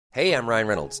Hey, I'm Ryan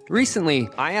Reynolds. Recently,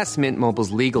 I asked Mint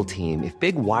Mobile's legal team if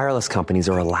big wireless companies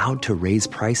are allowed to raise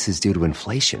prices due to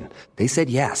inflation. They said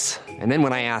yes. And then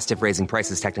when I asked if raising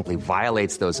prices technically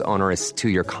violates those onerous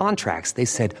two-year contracts, they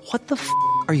said, "What the f***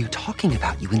 are you talking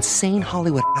about, you insane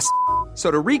Hollywood ass?" So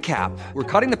to recap, we're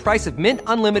cutting the price of Mint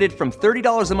Unlimited from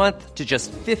 $30 a month to just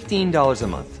 $15 a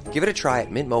month. Give it a try at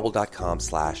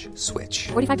mintmobile.com/switch.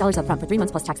 $45 up front for 3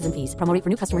 months plus taxes and fees. Promo rate for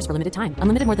new customers for limited time.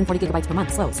 Unlimited more than 40 gigabytes per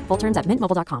month. Slows full terms at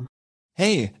mintmobile.com.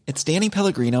 Hey, it's Danny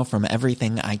Pellegrino from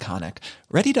Everything Iconic.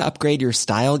 Ready to upgrade your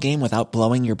style game without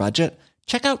blowing your budget?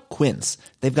 Check out Quince.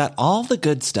 They've got all the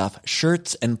good stuff,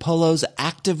 shirts and polos,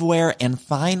 activewear, and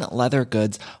fine leather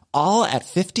goods, all at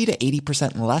 50 to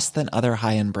 80% less than other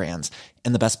high-end brands.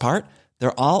 And the best part?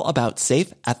 They're all about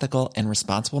safe, ethical, and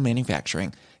responsible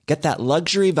manufacturing. Get that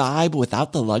luxury vibe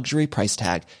without the luxury price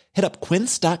tag. Hit up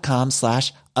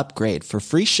quince.com/upgrade for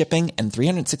free shipping and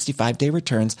 365-day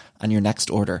returns on your next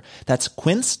order. That's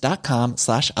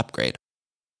quince.com/upgrade.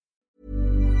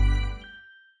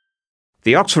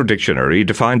 The Oxford Dictionary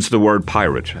defines the word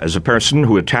pirate as a person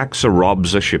who attacks or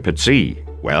robs a ship at sea.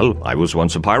 Well, I was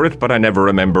once a pirate, but I never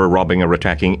remember robbing or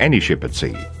attacking any ship at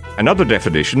sea. Another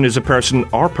definition is a person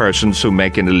or persons who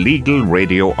make an illegal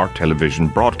radio or television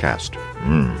broadcast.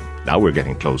 Now we're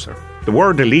getting closer. The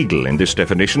word illegal in this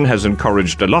definition has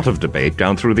encouraged a lot of debate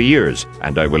down through the years,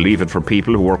 and I will leave it for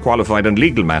people who are qualified in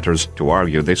legal matters to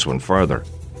argue this one further.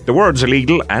 The words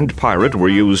illegal and pirate were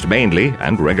used mainly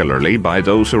and regularly by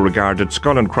those who regarded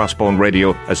Skull and Crossbone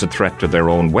Radio as a threat to their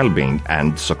own well-being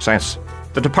and success.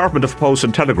 The Department of Posts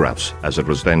and Telegraphs, as it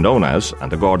was then known as,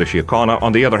 and the Garda Síochána,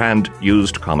 on the other hand,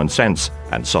 used common sense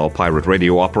and saw pirate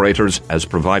radio operators as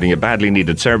providing a badly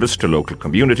needed service to local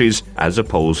communities as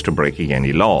opposed to breaking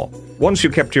any law. Once you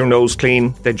kept your nose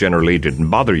clean, they generally didn't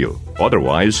bother you.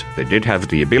 Otherwise, they did have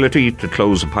the ability to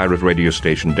close a pirate radio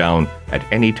station down at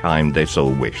any time they so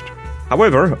wished.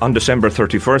 However, on December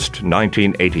 31st,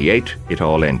 1988, it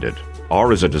all ended.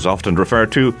 Or, as it is often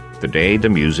referred to, the day the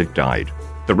music died.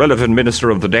 The relevant minister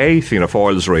of the day, Fianna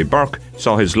Fáil's Ray Burke,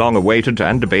 saw his long-awaited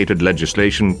and debated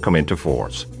legislation come into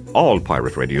force. All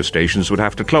pirate radio stations would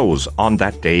have to close on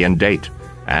that day and date.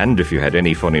 And if you had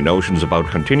any funny notions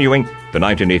about continuing, the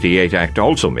 1988 Act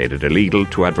also made it illegal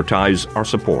to advertise or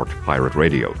support pirate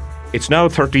radio. It's now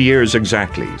 30 years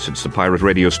exactly since the pirate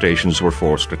radio stations were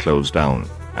forced to close down.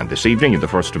 And this evening, in the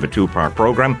first of a two-part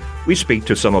programme, we speak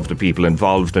to some of the people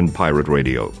involved in pirate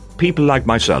radio. People like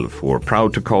myself who are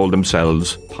proud to call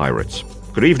themselves pirates.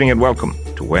 Good evening and welcome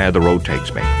to Where the Road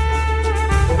Takes Me.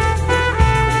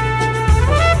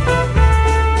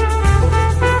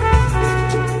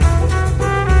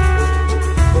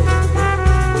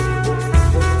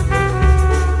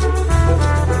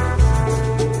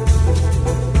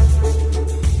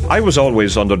 I was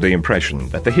always under the impression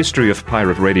that the history of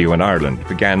pirate radio in Ireland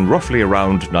began roughly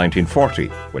around 1940,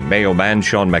 when Mayo man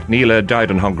Sean McNeela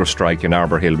died on hunger strike in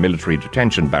Arbour Hill Military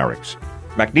Detention Barracks.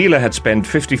 McNeela had spent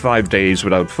 55 days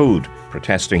without food,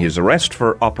 protesting his arrest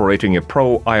for operating a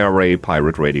pro-IRA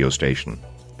pirate radio station.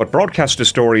 But broadcast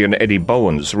historian Eddie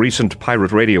Bowen's recent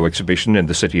pirate radio exhibition in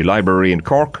the City Library in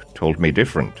Cork told me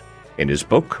different. In his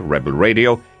book, Rebel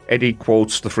Radio, Eddie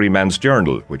quotes the Freeman's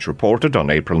Journal, which reported on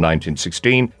April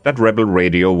 1916 that rebel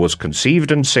radio was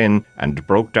conceived in sin and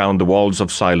broke down the walls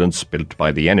of silence built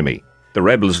by the enemy. The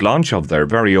rebels' launch of their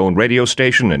very own radio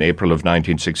station in April of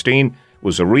 1916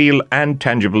 was a real and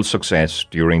tangible success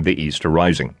during the Easter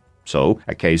Rising. So,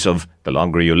 a case of the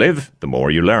longer you live, the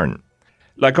more you learn.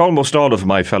 Like almost all of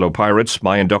my fellow pirates,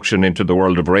 my induction into the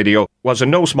world of radio was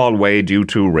in no small way due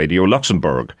to Radio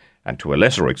Luxembourg, and to a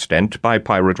lesser extent by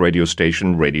pirate radio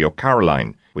station Radio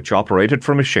Caroline, which operated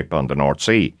from a ship on the North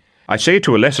Sea. I say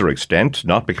to a lesser extent,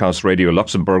 not because Radio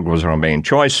Luxembourg was our main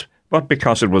choice, but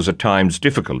because it was at times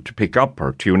difficult to pick up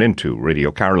or tune into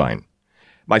Radio Caroline.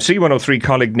 My C103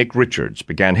 colleague Nick Richards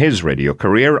began his radio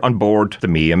career on board the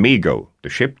Mi Amigo, the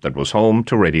ship that was home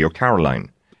to Radio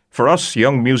Caroline. For us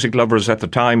young music lovers at the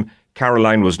time,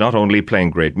 Caroline was not only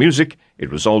playing great music, it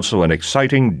was also an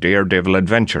exciting daredevil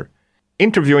adventure.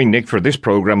 Interviewing Nick for this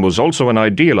programme was also an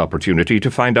ideal opportunity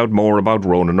to find out more about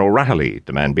Ronan O'Rahilly,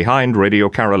 the man behind Radio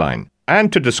Caroline,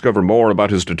 and to discover more about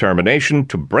his determination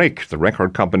to break the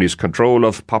record company's control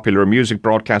of popular music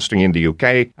broadcasting in the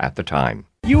UK at the time.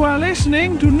 You are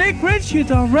listening to Nick Richards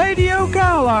on Radio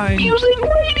Caroline. Music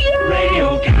Radio!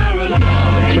 Radio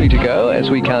Caroline! 3 to go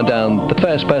as we count down the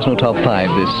first personal top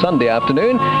 5 this Sunday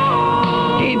afternoon.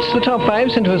 It's the top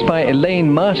 5 sent to us by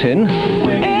Elaine Martin.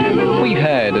 We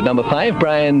heard at number 5,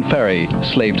 Brian Ferry,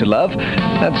 Slave to Love.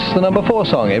 That's the number 4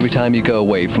 song, Every Time You Go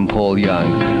Away, from Paul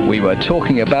Young. We were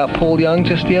talking about Paul Young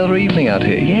just the other evening out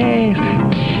here.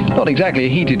 Yes. Not exactly a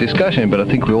heated discussion, but I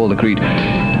think we all agreed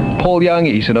Paul Young,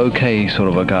 he's an okay sort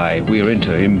of a guy. We're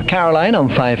into him. Caroline on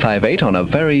 558 on a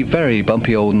very, very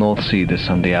bumpy old North Sea this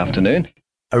Sunday afternoon.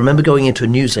 I remember going into a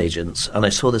newsagent's and I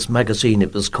saw this magazine.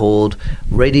 It was called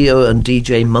Radio and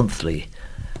DJ Monthly.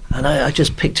 And I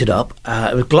just picked it up.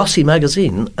 It was a glossy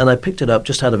magazine, and I picked it up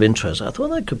just out of interest. I thought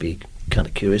that could be kind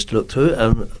of curious to look through,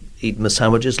 and eating my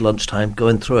sandwiches, lunchtime,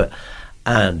 going through it.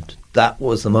 And that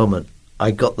was the moment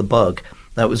I got the bug.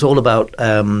 That was all about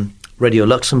Radio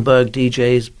Luxembourg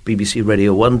DJs, BBC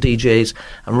Radio 1 DJs,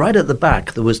 and right at the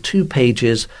back there was 2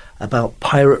 pages about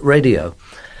pirate radio.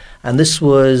 And this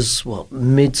was,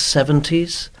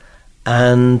 mid-70s?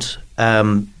 And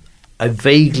I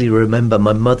vaguely remember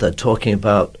my mother talking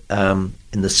about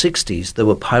in the 60s there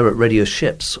were pirate radio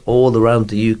ships all around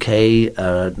the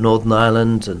UK, Northern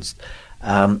Ireland,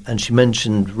 and she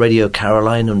mentioned Radio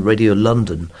Caroline and Radio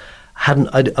London.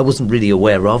 I wasn't really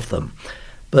aware of them.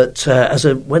 But as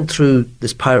I went through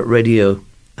this pirate radio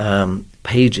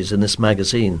pages in this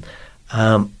magazine,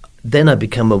 then I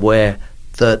became aware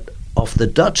that off the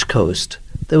Dutch coast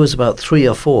there was about 3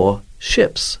 or 4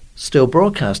 ships still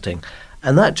broadcasting.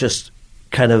 And that just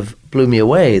kind of blew me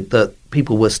away that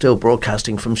people were still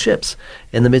broadcasting from ships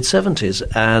in the mid-70s.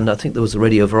 And I think there was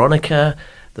Radio Veronica,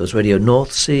 there was Radio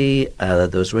North Sea, there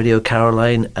was Radio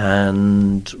Caroline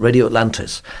and Radio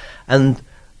Atlantis. And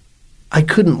I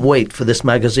couldn't wait for this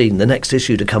magazine, the next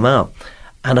issue, to come out.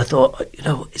 And I thought,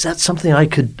 is that something I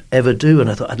could ever do? And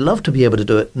I thought, I'd love to be able to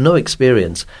do it. No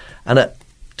experience. And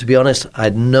to be honest, I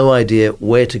had no idea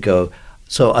where to go.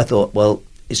 So I thought, well,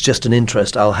 it's just an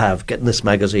interest I'll have, getting this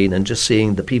magazine and just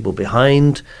seeing the people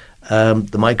behind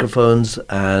the microphones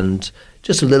and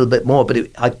just a little bit more. But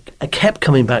I kept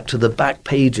coming back to the back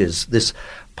pages, this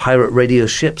pirate radio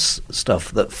ships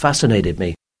stuff that fascinated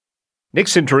me.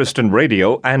 Nick's interest in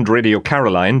radio and Radio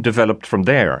Caroline developed from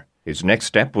there. His next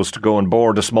step was to go on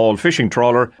board a small fishing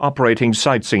trawler operating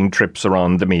sightseeing trips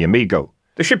around the Mi Amigo.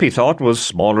 The ship, he thought, was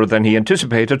smaller than he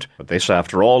anticipated, but this,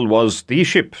 after all, was the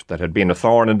ship that had been a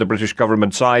thorn in the British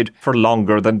government side for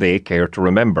longer than they cared to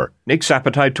remember. Nick's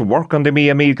appetite to work on the Mi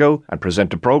Amigo and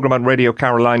present a programme on Radio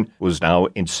Caroline was now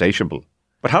insatiable.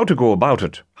 But how to go about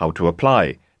it? How to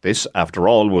apply? This, after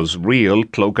all, was real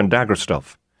cloak and dagger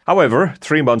stuff. However,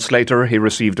 3 months later he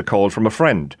received a call from a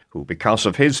friend who, because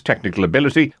of his technical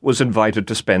ability, was invited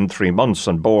to spend 3 months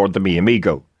on board the Mi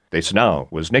Amigo. This now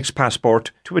was Nick's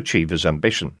passport to achieve his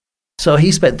ambition. So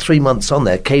he spent 3 months on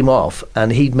there, came off,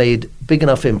 and he'd made big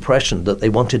enough impression that they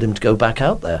wanted him to go back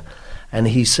out there. And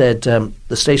he said,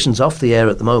 the station's off the air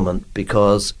at the moment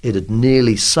because it had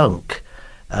nearly sunk.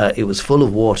 It was full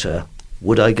of water.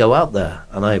 Would I go out there?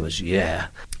 And I was, yeah.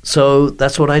 So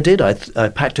that's what I did. I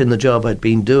packed in the job I'd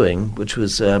been doing, which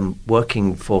was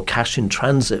working for cash in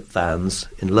transit vans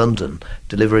in London,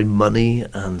 delivering money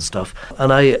and stuff.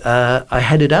 And I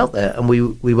headed out there, and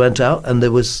we went out, and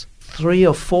there was 3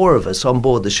 or 4 of us on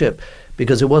board the ship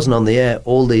because it wasn't on the air.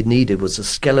 All they needed was a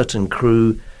skeleton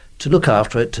crew to look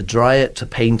after it, to dry it, to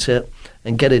paint it,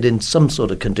 and get it in some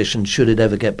sort of condition should it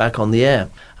ever get back on the air.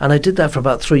 And I did that for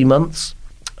about 3 months.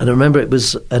 And I remember it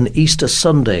was an Easter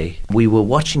Sunday. We were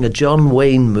watching a John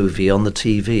Wayne movie on the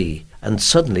TV, and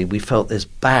suddenly we felt this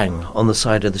bang on the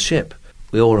side of the ship.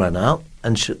 We all ran out,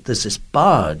 and there's this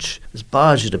barge. This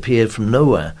barge had appeared from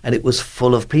nowhere, and it was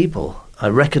full of people. I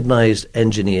recognised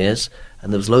engineers,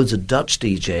 and there was loads of Dutch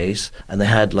DJs, and they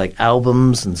had like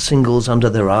albums and singles under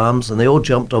their arms, and they all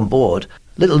jumped on board.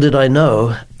 Little did I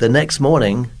know, the next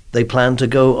morning they planned to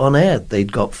go on air.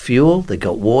 They'd got fuel, they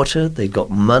got water, they got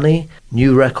money,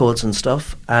 new records and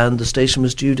stuff, and the station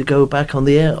was due to go back on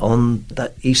the air on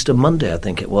that Easter Monday, I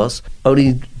think it was.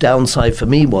 Only downside for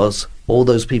me was all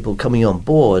those people coming on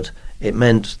board, it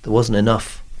meant there wasn't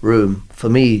enough room for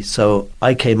me, so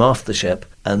I came off the ship.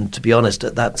 And to be honest,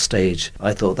 at that stage,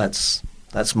 I thought that's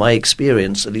my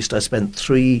experience. At least I spent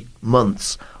 3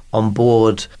 months on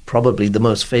board probably the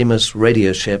most famous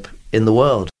radio ship in the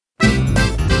world.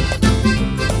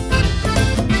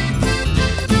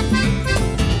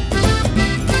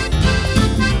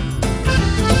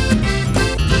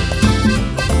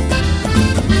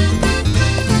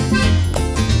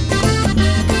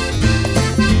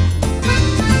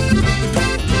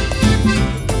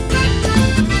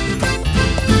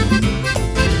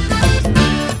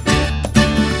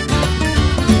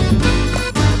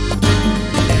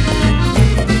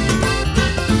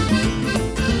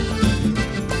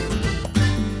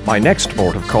 My next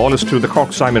port of call is to the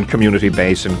Cork Simon Community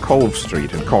Base in Cove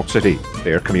Street in Cork City.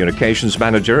 Their communications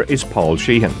manager is Paul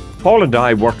Sheehan. Paul and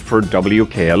I worked for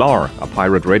WKLR, a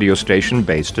pirate radio station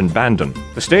based in Bandon.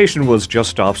 The station was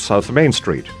just off South Main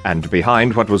Street and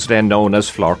behind what was then known as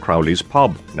Flor Crowley's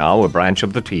Pub, now a branch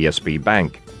of the TSB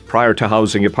Bank. Prior to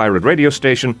housing a pirate radio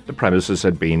station, the premises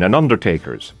had been an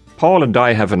undertaker's. Paul and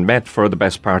I haven't met for the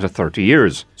best part of 30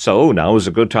 years, so now is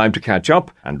a good time to catch up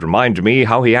and remind me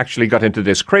how he actually got into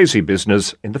this crazy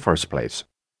business in the first place.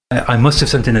 I must have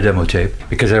sent in a demo tape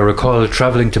because I recall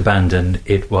travelling to Bandon.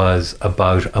 It was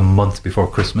about a month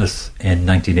before Christmas in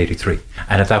 1983.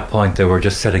 And at that point, they were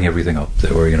just setting everything up.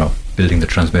 They were, building the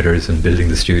transmitters and building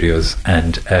the studios.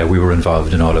 And we were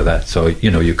involved in all of that. So,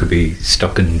 you could be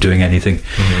stuck in doing anything.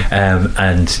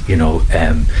 Mm-hmm.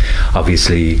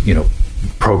 Obviously,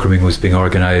 programming was being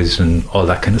organised and all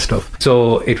that kind of stuff.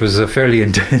 So it was a fairly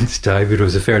intense time. It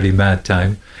was a fairly mad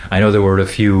time. I know there were a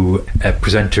few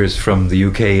presenters from the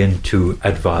UK in to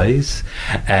advise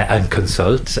and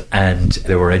consult, and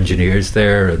there were engineers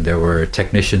there and there were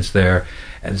technicians there.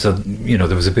 And so,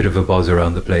 there was a bit of a buzz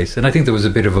around the place. And I think there was a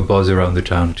bit of a buzz around the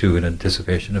town too in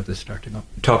anticipation of this starting up.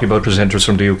 Talking about presenters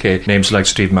from the UK, names like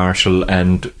Steve Marshall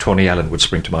and Tony Allen would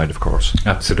spring to mind, of course.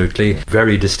 Absolutely.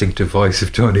 Very distinctive voice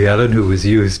of Tony Allen, who was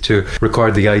used to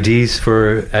record the IDs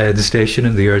for the station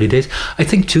in the early days. I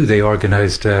think too they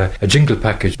organised a jingle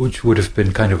package, which would have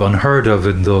been kind of unheard of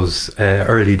in those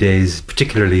early days,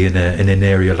 particularly in an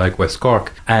area like West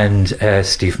Cork. And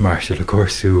Steve Marshall, of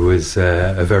course, who was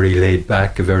a very laid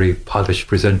back, a very polished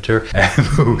presenter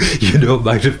who,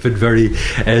 might have been very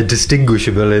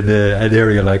distinguishable in an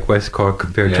area like West Cork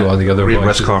compared to all the other real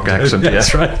West Cork accent.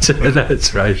 That's right.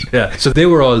 That's right. Yeah. So they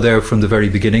were all there from the very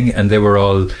beginning, and they were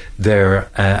all there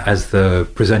as the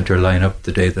presenter lineup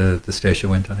the day the station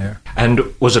went on air. And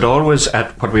was it always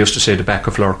at what we used to say the back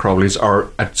of Flor Crowley's, or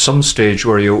at some stage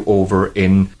were you over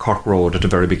in Cork Road at the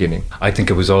very beginning? I think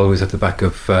it was always at the back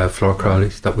of Flor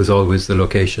Crowley's. That was always the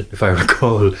location. If I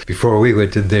recall, before we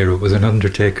went in there, it was an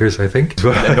undertaker's, I think.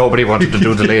 Nobody wanted to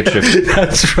do the late shift.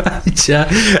 That's right, yeah.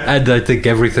 And I think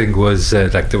everything was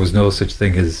there was no such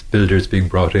thing as builders being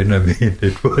brought in. I mean,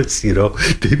 it was,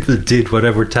 people did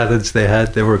whatever talents they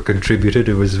had, they were contributed.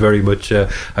 It was very much a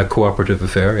cooperative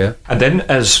affair, yeah. And then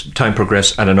as time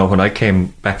progressed, and I know when I came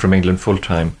back from England full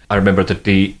time, I remember that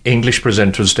the English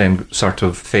presenters then sort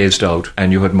of phased out,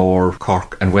 and you had more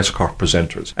Cork and West Cork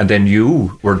presenters. And then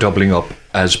you were doubling up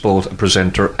as both a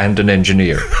presenter and an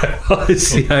engineer.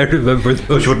 See, I remember those.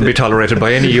 Which wouldn't be tolerated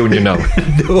by any union now.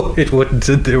 No, it wouldn't.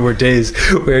 And there were days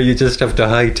where you just have to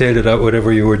hightail it out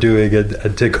whatever you were doing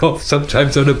and take off,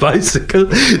 sometimes on a bicycle,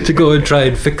 to go and try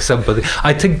and fix something.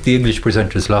 I think the English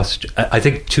presenters lost, I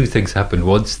think two things happened.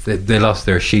 Once, they lost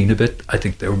their sheen a bit. I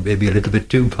think they were maybe a little bit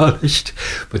too polished.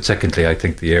 But secondly, I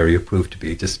think the area proved to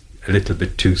be just a little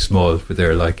bit too small for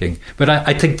their liking. But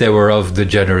I think they were of the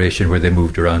generation where they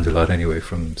moved around a lot anyway,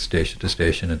 from station to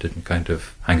station, and didn't kind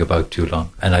of hang about too long.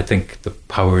 And I think the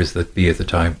powers that be at the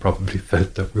time probably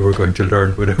felt that we were going to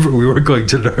learn whatever we were going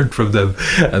to learn from them,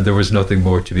 and there was nothing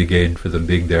more to be gained for them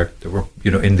being there. There were,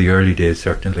 in the early days,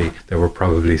 certainly, there were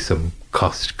probably some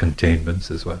cost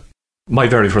containments as well. My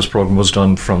very first programme was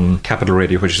done from Capital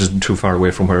Radio, which isn't too far away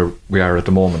from where we are at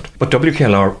the moment. But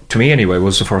WKLR, to me anyway,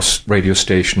 was the first radio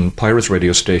station, Pirates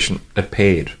radio station, that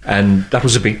paid. And that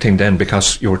was a big thing then,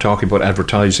 because you were talking about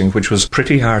advertising, which was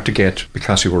pretty hard to get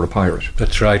because you were a pirate.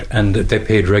 That's right. And they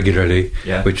paid regularly,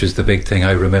 which was the big thing.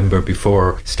 I remember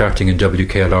before starting in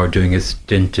WKLR, doing a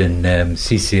stint in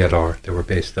CCLR. They were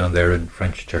based down there in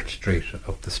French Church Street,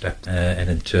 up the steps, and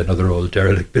into another old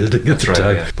derelict building at the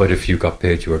time. Yeah. But if you got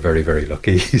paid, you were very, very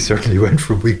lucky. You certainly went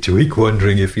from week to week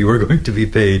wondering if you were going to be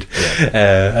paid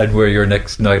and where your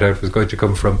next night out was going to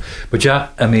come from. But yeah,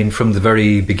 I mean, from the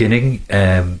very beginning,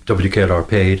 WKLR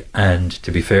paid, and to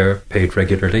be fair, paid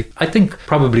regularly. I think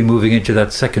probably moving into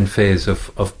that second phase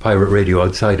of pirate radio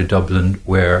outside of Dublin,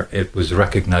 where it was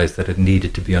recognised that it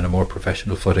needed to be on a more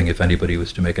professional footing if anybody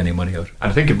was to make any money out of it.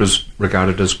 And I think it was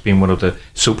regarded as being one of the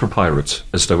super pirates,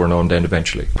 as they were known then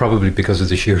eventually. Probably because of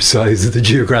the sheer size of the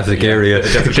geographic area.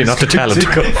 Definitely not the talent.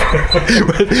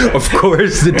 Well, of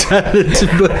course, the talent.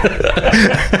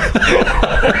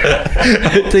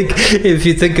 I think if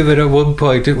you think of it, at one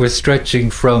point it was stretching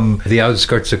from the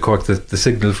outskirts of Cork, the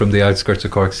signal from the outskirts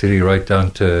of Cork City right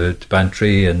down to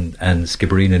Bantry and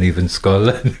Skibbereen and even Schull,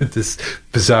 and this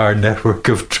bizarre network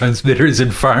of transmitters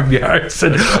in farmyards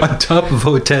and on top of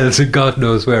hotels and God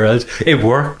knows where else. It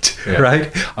worked,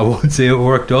 right? I won't say it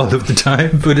worked all of the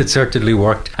time, but it certainly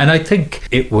worked. And I think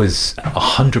it was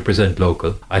 100%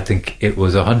 local. I think it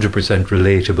was 100%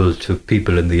 relatable to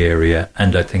people in the area,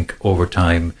 and I think over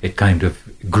time it kind of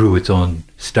grew its own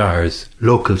stars,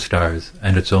 local stars,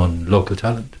 and its own local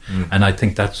talent. And I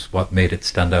think that's what made it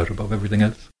stand out above everything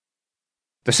else.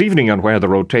 This evening on Where the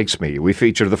Road Takes Me, we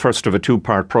feature the first of a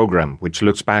two-part programme which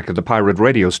looks back at the pirate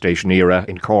radio station era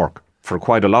in Cork. For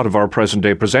quite a lot of our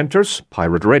present-day presenters,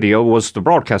 pirate radio was the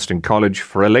broadcasting college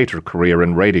for a later career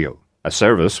in radio. A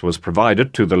service was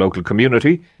provided to the local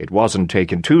community, it wasn't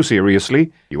taken too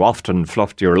seriously, you often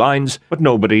fluffed your lines, but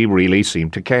nobody really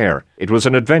seemed to care. It was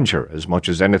an adventure as much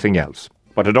as anything else.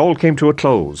 But it all came to a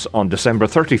close on December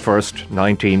 31st,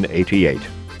 1988.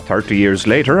 30 years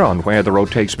later, on Where the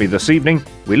Road Takes Me this evening,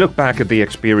 we look back at the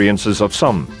experiences of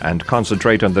some and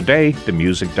concentrate on the day the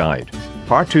music died.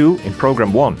 Part 2 in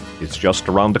Programme 1 is just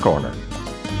around the corner.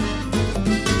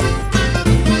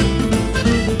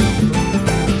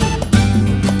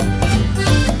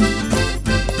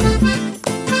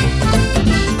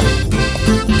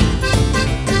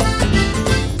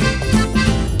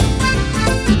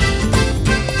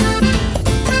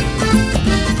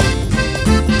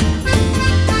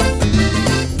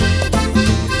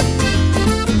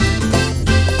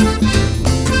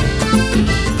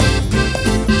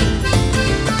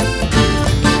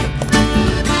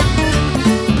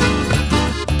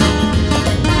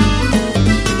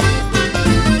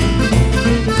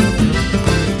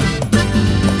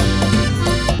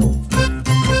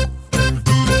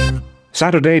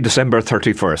 Saturday, December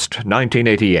 31st,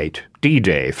 1988,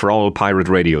 D-Day for all pirate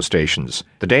radio stations,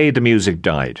 the day the music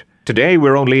died. Today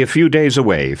we're only a few days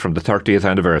away from the 30th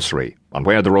anniversary. On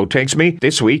Where the Road Takes Me,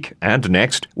 this week and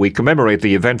next, we commemorate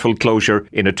the eventful closure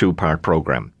in a two-part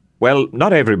programme. Well,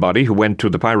 not everybody who went to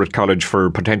the Pirate College for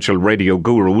potential radio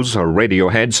gurus or radio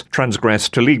heads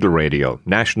transgressed to legal radio,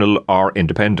 national or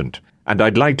independent. And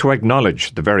I'd like to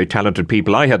acknowledge the very talented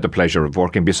people I had the pleasure of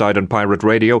working beside on pirate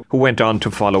radio who went on to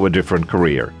follow a different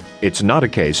career. It's not a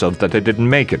case of that they didn't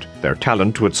make it. Their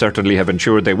talent would certainly have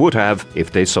ensured they would have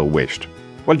if they so wished.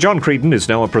 Well, John Creedon is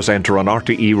now a presenter on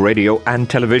RTE radio and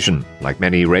television. Like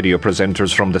many radio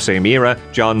presenters from the same era,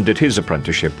 John did his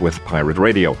apprenticeship with pirate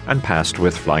radio and passed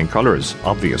with flying colours,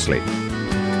 obviously.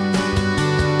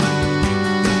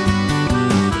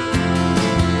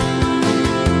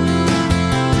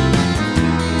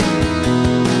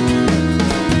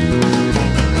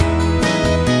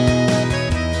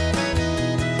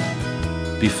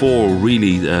 Before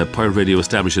really pirate radio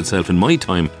established itself in my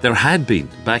time, there had been,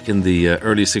 back in the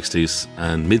early 60s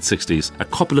and mid-60s, a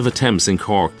couple of attempts in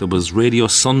Cork. There was Radio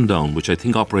Sundown, which I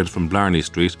think operated from Blarney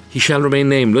Street. He shall remain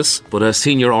nameless, but a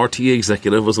senior RTE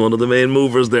executive was one of the main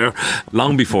movers there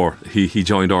long before he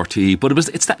joined RTE. But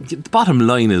the bottom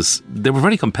line is, they were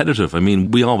very competitive. I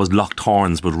mean, we always locked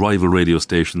horns with rival radio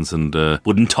stations and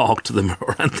wouldn't talk to them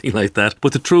or anything like that.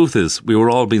 But the truth is, we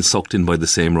were all being sucked in by the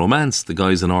same romance. The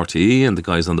guys on RTE and the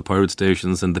guys on the pirate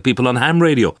stations and the people on ham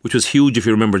radio, which was huge if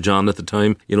you remember, John, at the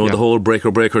time. You know, the whole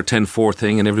breaker 10-4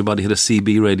 thing, and everybody had a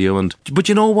CB radio. But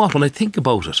you know what, when I think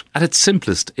about it, at its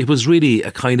simplest, it was really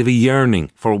a kind of a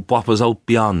yearning for what was out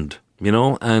beyond. You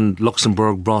know, and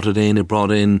Luxembourg brought it in. It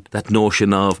brought in that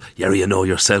notion of, you know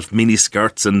yourself, mini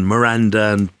skirts and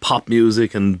Miranda and pop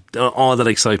music and all that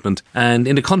excitement. And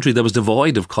in a country that was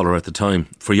devoid of colour at the time,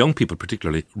 for young people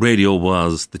particularly, radio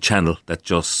was the channel that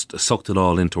just sucked it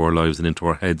all into our lives and into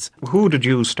our heads. Who did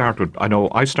you start with? I know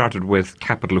I started with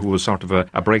Capital, who was sort of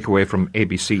a breakaway from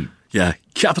ABC. Yeah,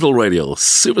 Capital Radio,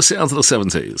 super sounds of the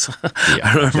 70s. Yeah,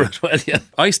 I remember it well, yeah.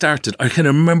 I can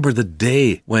remember the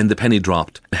day when the penny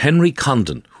dropped. Henry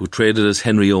Condon, who traded as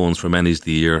Henry Owens for many's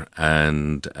the year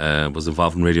and was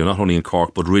involved in radio not only in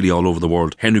Cork but really all over the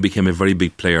world. Henry became a very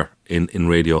big player in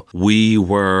radio. We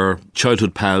were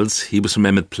childhood pals. He was from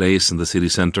Emmett Place in the city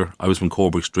centre. I was from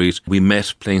Coburg Street. We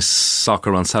met playing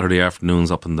soccer on Saturday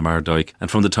afternoons up in the Mardyke. And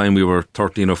from the time we were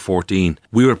 13 or 14,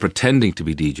 we were pretending to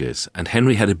be DJs. And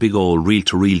Henry had a big old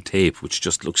reel-to-reel tape, which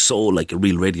just looked so like a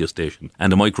real radio station,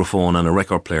 and a microphone and a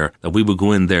record player, that we would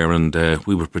go in there and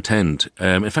we would pretend.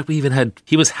 In fact,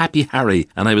 he was Happy Harry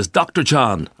and I was Dr.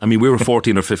 John. I mean, we were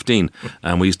 14 or 15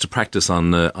 and we used to practice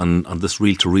on this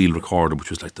reel-to-reel recorder, which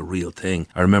was like the real thing.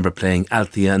 I remember playing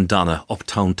Althea and Donna,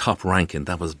 Uptown Top Rankin.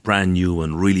 That was brand new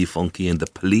and really funky, and the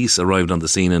Police arrived on the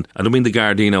scene, and I don't mean the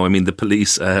Gardino, I mean the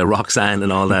Police, Roxanne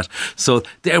and all that. So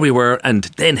there we were, and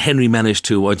then Henry managed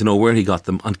to, I don't know where he got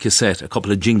them, on cassette, a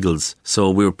couple of jingles.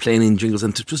 So we were playing in jingles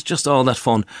and it was just all that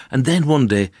fun. And then one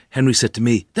day Henry said to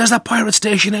me, "There's a pirate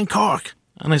station in Cork."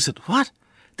 And I said, "What?"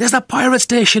 "There's a pirate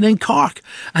station in Cork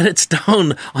and it's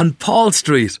down on Paul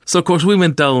Street." So of course we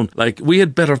went down, like we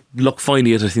had better luck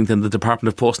finding it, I think, than the Department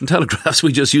of Post and Telegraphs.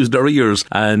 We just used our ears,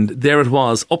 and there it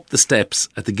was, up the steps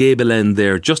at the gable end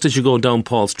there, just as you go down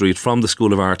Paul Street from the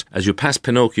School of Art, as you pass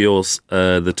Pinocchio's,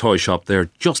 the toy shop there,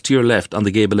 just to your left on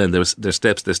the gable end, there's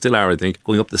steps, there still are I think,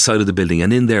 going up the side of the building,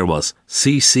 and in there was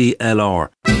CCLR.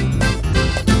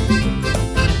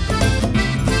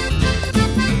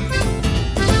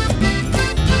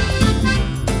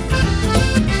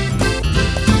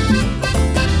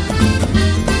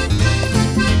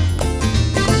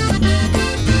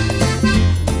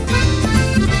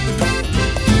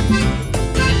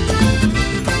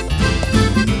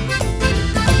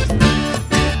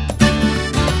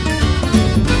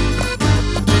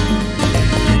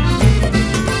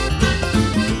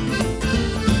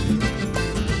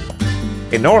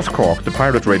 In North Cork, the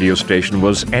pirate radio station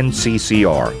was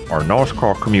NCCR, or North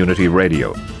Cork Community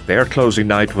Radio. Their closing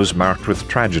night was marked with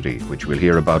tragedy, which we'll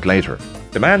hear about later.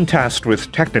 The man tasked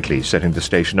with technically setting the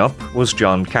station up was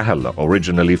John Cahill,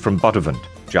 originally from Buttevant.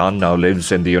 John now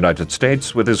lives in the United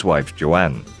States with his wife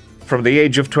Joanne. From the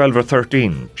age of 12 or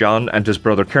 13, John and his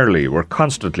brother Curly were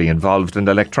constantly involved in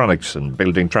electronics and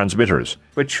building transmitters,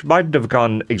 which mightn't have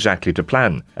gone exactly to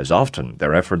plan, as often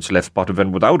their efforts left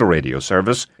Buttevant without a radio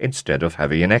service instead of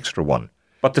having an extra one.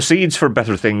 But the seeds for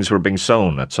better things were being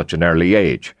sown at such an early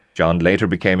age. John later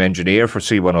became engineer for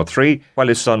C103, while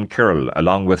his son Kyrle,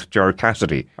 along with Ger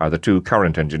Cassidy, are the two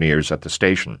current engineers at the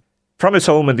station. From his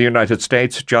home in the United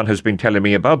States, John has been telling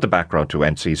me about the background to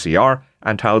NCCR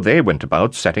and how they went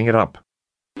about setting it up.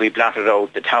 We blotted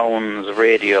out the town's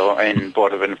radio in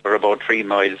Buttevant for about 3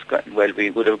 miles. Well, we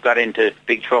would have got into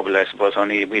big trouble, I suppose,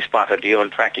 only we spotted the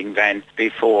old tracking van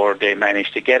before they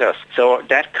managed to get us. So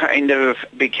that kind of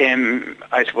became,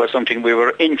 I suppose, something we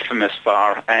were infamous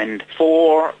for. And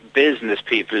 4 business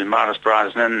people, Morris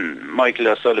Brosnan, Michael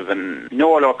O'Sullivan,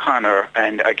 Noel O'Connor,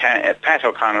 and Pat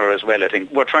O'Connor as well, I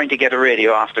think, were trying to get a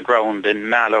radio off the ground in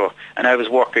Mallow. And I was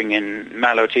working in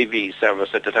Mallow TV service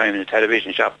at the time in the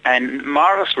television shop. And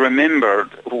Morris remembered,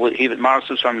 Morris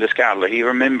was from Liscarroll, he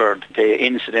remembered the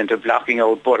incident of blocking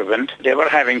out Buttevant. They were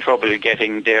having trouble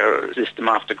getting their system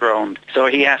off the ground. So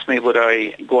he asked me would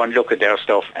I go and look at their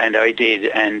stuff, and I did.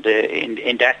 And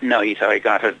in that night I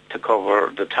got it to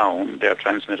cover the town. Their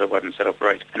transmitter wasn't set up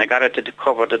right. And I got it to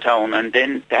cover the town, and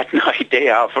then that night they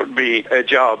offered me a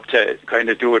job to kind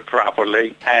of do it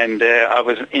properly. And I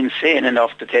was insane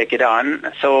enough to take it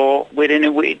on. So within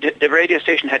a week, the radio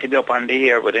station had to be up on the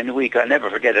air within a week. I'll never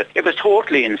forget it. It was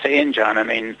totally insane, John. I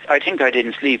mean, I think I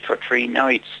didn't sleep for 3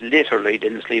 nights. Literally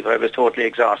didn't sleep. I was totally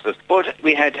exhausted. But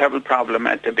we had a terrible problem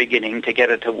at the beginning to get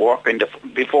it to work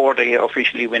before they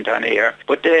officially went on air.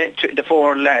 But the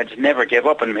 4 lads never gave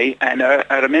up on me. And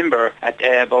I remember at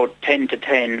about 10 to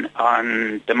 10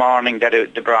 on the morning that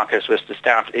the broadcast was to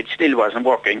start, it still wasn't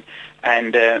working.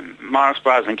 And Morris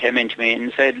Brosnan came in to me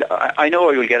and said, I know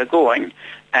you'll get it going.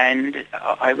 And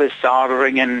I was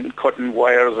soldering and cutting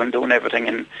wires and doing everything,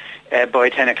 and by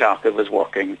 10 o'clock it was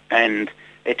working. And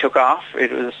it took off.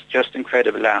 It was just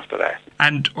incredible after that.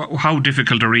 And how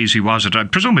difficult or easy was it? I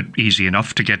presume it easy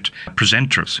enough to get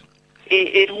presenters.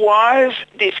 It was.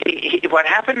 What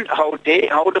happened, how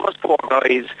those 4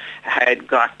 guys had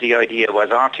got the idea was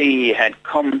RTE had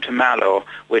come to Mallow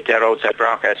with their outside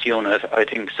broadcast unit, I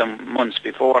think some months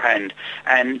beforehand,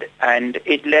 and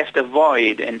it left a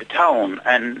void in the town.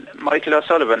 And Michael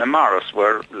O'Sullivan and Morris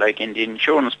were like in the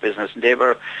insurance business. They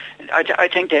were, I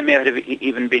think they may have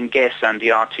even been guests on the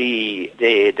RTE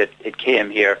day that it came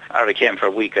here, or it came for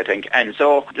a week, I think. And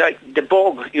so, like, the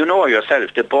bug, you know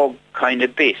yourself, the bug kind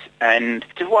of bit. And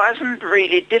it wasn't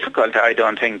really difficult, I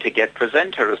don't think, to get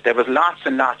presenters. There was lots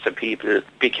and lots of people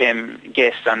became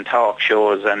guests on talk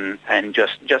shows and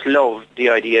just loved the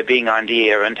idea of being on the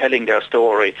air and telling their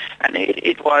story. And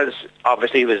it was,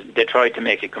 obviously, they tried to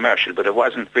make it commercial, but it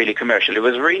wasn't really commercial. It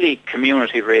was really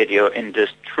community radio in the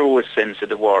truest sense of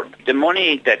the word. The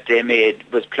money that they made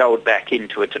was ploughed back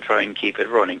into it to try and keep it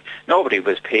running. Nobody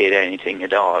was paid anything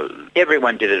at all.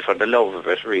 Everyone did it for the love of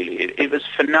it, really. It was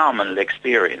phenomenal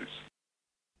experience.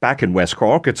 Back in West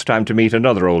Cork, it's time to meet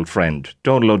another old friend,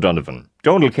 Donal O'Donovan.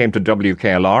 Donal came to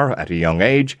WKLR at a young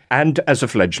age and as a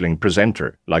fledgling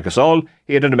presenter. Like us all,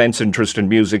 he had an immense interest in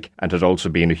music and had also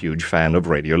been a huge fan of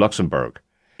Radio Luxembourg.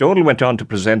 Donal went on to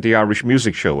present the Irish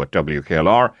Music Show at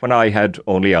WKLR when I had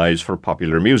only eyes for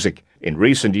popular music. In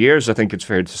recent years, I think it's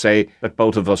fair to say that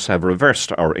both of us have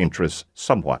reversed our interests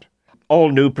somewhat. All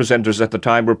new presenters at the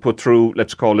time were put through,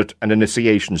 let's call it, an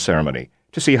initiation ceremony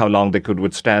to see how long they could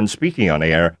withstand speaking on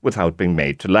air without being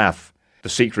made to laugh. The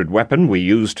secret weapon we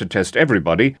used to test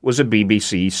everybody was a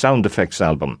BBC sound effects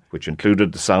album, which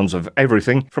included the sounds of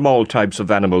everything from all types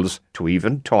of animals to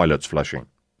even toilets flushing.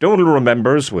 Donal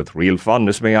remembers, with real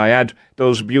fondness may I add,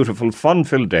 those beautiful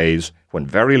fun-filled days when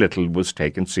very little was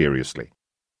taken seriously.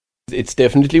 It's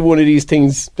definitely one of these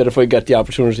things that if I got the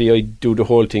opportunity, I'd do the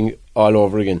whole thing all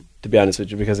over again, to be honest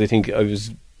with you, because I think I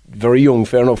was very young,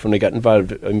 fair enough, when I got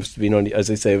involved. I must have been only, as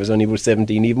I say, I was only about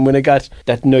 17, even when I got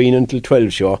that 9 until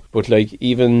 12 show. But like,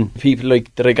 even people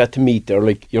like that I got to meet there,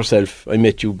 like yourself, I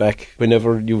met you back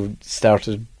whenever you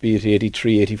started, be it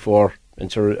 83, 84,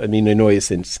 and sure, I mean, I know you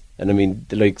since. And I mean,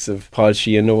 the likes of Paul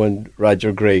Sheehan and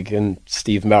Roger Gregg and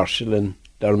Steve Marshall and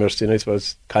Darren Mercian, I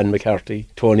suppose, Con McCarthy,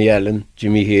 Tony Allen,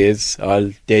 Jimmy Hayes,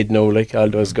 all dead now, like all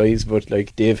those guys, but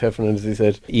like Dave Heffernan, as I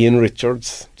said, Ian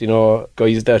Richards, you know,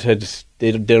 guys that had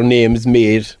their names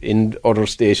made in other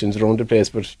stations around the place,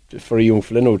 but for a young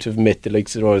fella now to have met the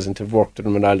likes of those and to have worked with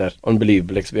them and all that,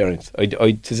 unbelievable experience.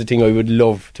 It's a thing I would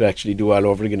love to actually do all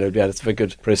over again. I'd be honest, if I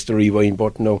could press the rewind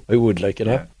button now, I would, like, you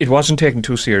know. It wasn't taken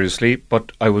too seriously,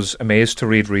 but I was amazed to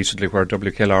read recently where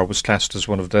WKLR was classed as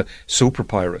one of the super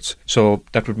pirates. So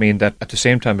that would mean that at the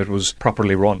same time it was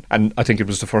properly run, and I think it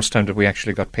was the first time that we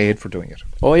actually got paid for doing it.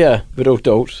 Oh yeah, without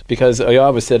doubt, because I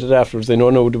always said it afterwards. I know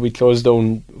now that we closed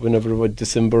down whenever it was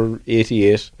December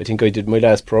 88. I think I did my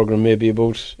last programme maybe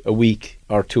about a week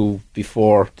or two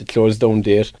before the close down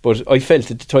date, but I felt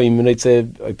at the time, and I'd say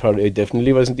I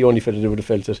definitely wasn't the only fella that would have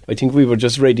felt it. I think we were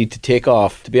just ready to take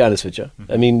off, to be honest with you.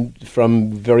 I mean,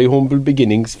 from very humble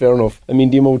beginnings, fair enough. I mean,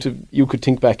 the amount of, you could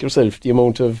think back yourself, the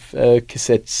amount of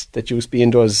cassettes that used to be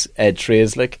in those ad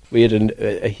trays, like, we had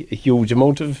a huge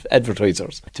amount of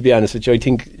advertisers, to be honest with you. I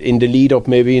think in the lead up,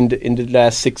 maybe in the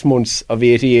last 6 months of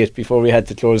 88, before we had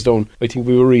to close down, I think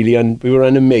we were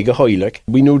on a mega high, like.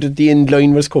 We knew that the end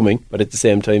line was coming, but at the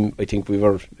same time, I think we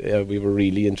were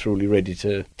really and truly ready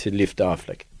to lift off,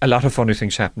 like. A lot of funny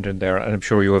things happened in there, and I'm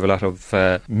sure you have a lot of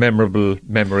memorable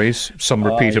memories, some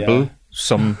repeatable,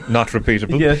 some not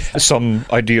repeatable, yes. Some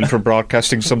ideal for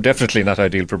broadcasting, some definitely not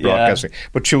ideal for broadcasting.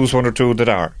 But choose one or two that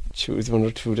are. Choose one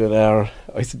or two that are,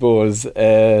 I suppose.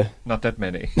 Not that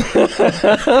many.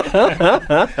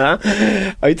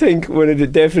 I think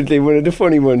definitely one of the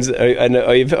funny ones, and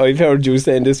I've heard you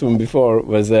saying this one before,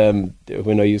 was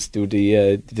when I used to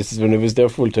do this is when I was there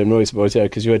full time now, I suppose,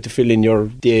 because you had to fill in your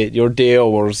day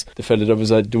hours. The fella that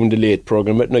was doing the late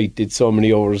programme at night did so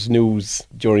many hours news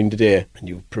during the day, and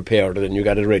you prepared it and you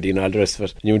got it ready and all the rest of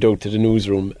it, and you went out to the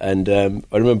newsroom, and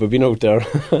I remember being out there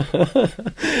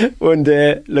one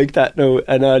day like that now,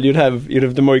 and you'd have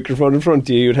the microphone in front of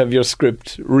you, you'd have your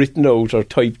script written out or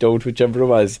typed out, whichever it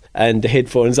was, and the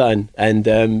headphones on,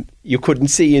 and you couldn't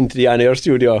see into the on-air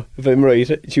studio, if I'm right.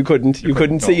 You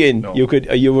couldn't see in. No.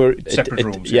 You were separate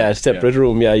rooms. Separate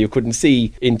room. Yeah, you couldn't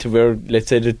see into where, let's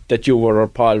say that you were or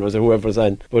Paul was or whoever was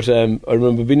on. But I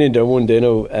remember being in there one day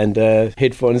now, and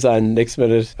headphones on. Next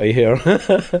minute, I hear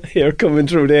coming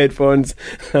through the headphones,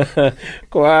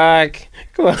 quack.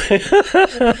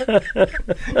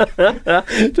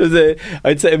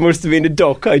 I'd say it must have been a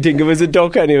duck. I think it was a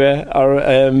duck anyway, or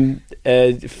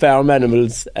farm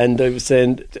animals. And I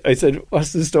said,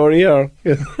 what's the story here?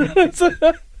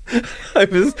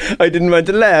 I didn't want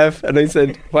to laugh, and I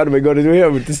said, what am I going to do here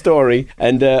with the story?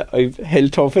 And I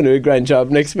held tough in a grand job.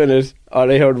 Next minute, all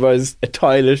I heard was a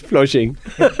toilet flushing.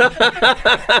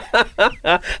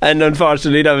 And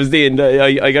unfortunately, that was the end.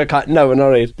 I got caught now and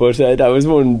all right. But that was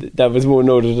one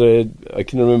note that I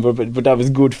can remember. But that was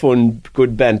good fun,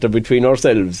 good banter between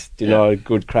ourselves. You know,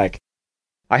 good crack.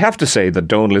 I have to say that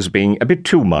Donal is being a bit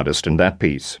too modest in that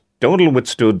piece. Donal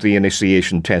withstood the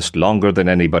initiation test longer than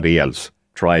anybody else.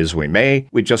 Try as we may,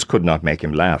 we just could not make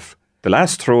him laugh. The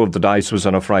last throw of the dice was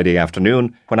on a Friday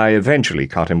afternoon when I eventually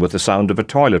caught him with the sound of a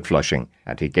toilet flushing,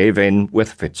 and he gave in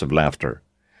with fits of laughter.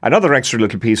 Another extra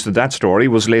little piece to that story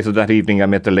was later that evening I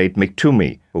met the late Mick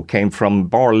Toomey, who came from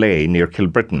Borley near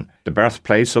Kilbrittain, the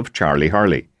birthplace of Charlie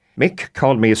Hurley. Mick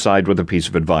called me aside with a piece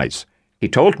of advice. He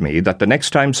told me that the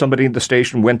next time somebody in the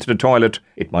station went to the toilet,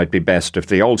 it might be best if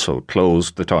they also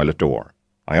closed the toilet door.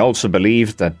 I also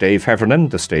believed that Dave Heffernan,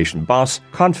 the station boss,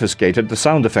 confiscated the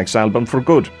sound effects album for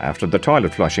good after the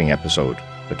toilet flushing episode.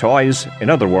 The toys, in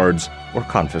other words, were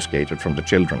confiscated from the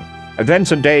children.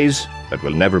 Events and days that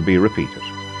will never be repeated.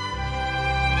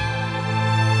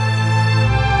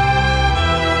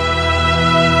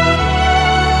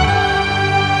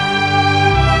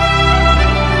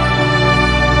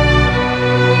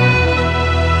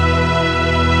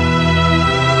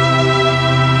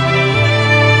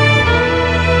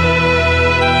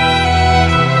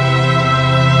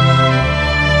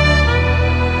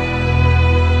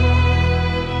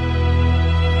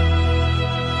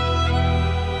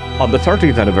 On the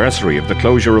 30th anniversary of the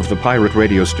closure of the pirate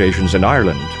radio stations in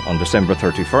Ireland on December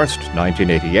 31st,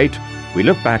 1988, we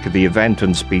look back at the event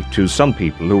and speak to some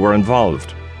people who were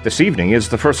involved. This evening is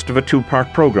the first of a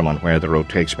two-part programme on Where the Road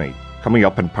Takes Me. Coming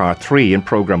up in part 3 in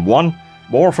programme 1,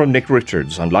 more from Nick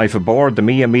Richards on life aboard the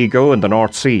Mi Amigo in the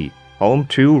North Sea, home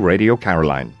to Radio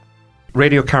Caroline.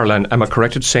 Radio Caroline, am I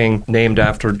correct in saying named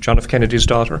after John F. Kennedy's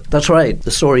daughter? That's right.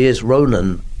 The story is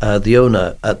Ronan the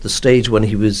owner, at the stage when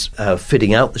he was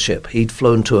fitting out the ship, he'd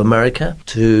flown to America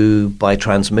to buy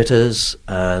transmitters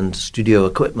and studio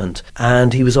equipment.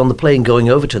 And he was on the plane going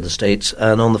over to the States,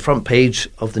 and on the front page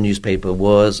of the newspaper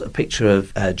was a picture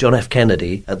of John F.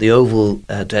 Kennedy at the Oval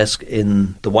desk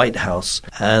in the White House.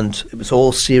 And it was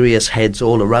all serious heads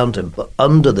all around him. But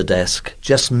under the desk,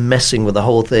 just messing with the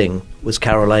whole thing, was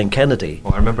Caroline Kennedy. Oh,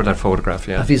 I remember that photograph,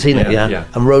 yeah. Have you seen it? Yeah.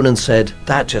 And Ronan said,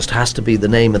 that just has to be the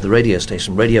name of the radio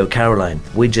station, Radio Caroline.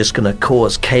 We're just going to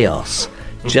cause chaos,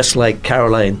 just like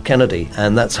Caroline Kennedy.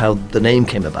 And that's how the name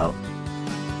came about.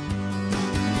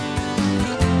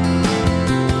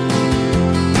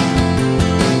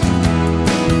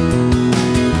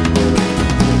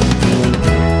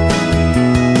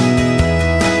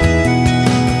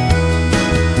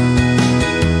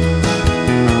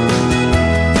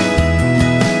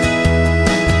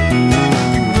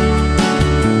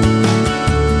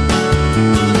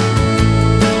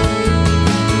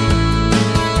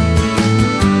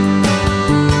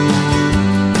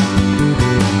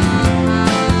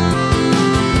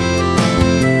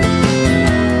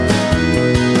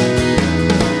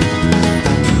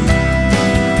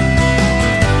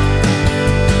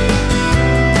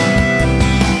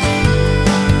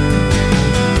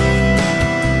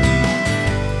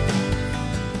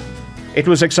 It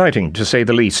was exciting, to say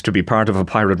the least, to be part of a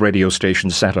pirate radio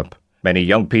station setup. Many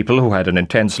young people who had an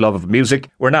intense love of music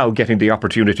were now getting the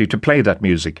opportunity to play that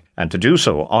music, and to do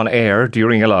so on air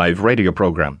during a live radio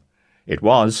programme. It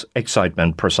was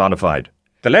excitement personified.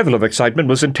 The level of excitement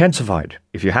was intensified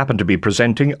if you happened to be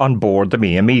presenting on board the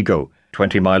Mi Amigo,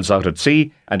 20 miles out at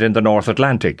sea and in the North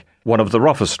Atlantic, one of the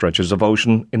roughest stretches of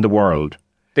ocean in the world.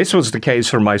 This was the case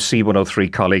for my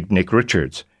C103 colleague Nick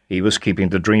Richards. He was keeping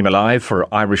the dream alive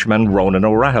for Irishman Ronan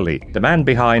O'Rahilly, the man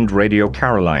behind Radio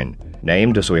Caroline,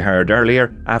 named, as we heard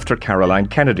earlier, after Caroline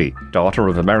Kennedy, daughter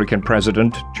of American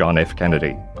President John F.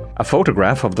 Kennedy. A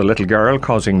photograph of the little girl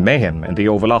causing mayhem in the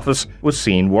Oval Office was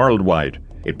seen worldwide.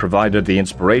 It provided the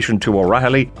inspiration to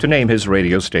O'Rahilly to name his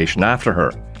radio station after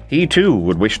her. He too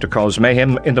would wish to cause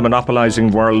mayhem in the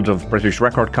monopolising world of British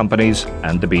record companies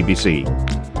and the BBC.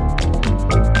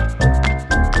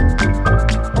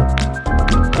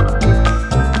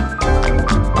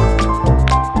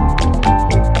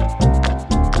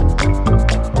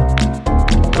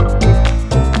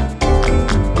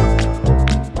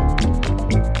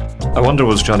 I wonder,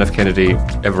 was John F. Kennedy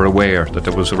ever aware that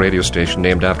there was a radio station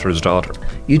named after his daughter?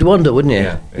 You'd wonder, wouldn't you?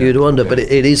 Yeah, You'd wonder, but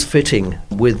it is fitting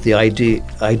with the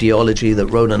ideology that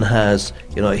Ronan has.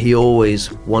 You know, he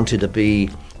always wanted to be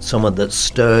someone that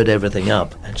stirred everything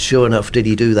up. And sure enough, did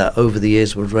he do that over the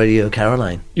years with Radio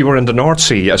Caroline. You were in the North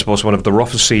Sea, I suppose one of the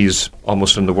roughest seas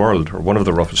almost in the world, or one of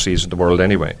the roughest seas in the world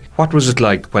anyway. What was it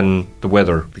like when the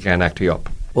weather began acting up?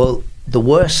 Well, the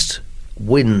worst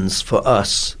winds for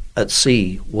us at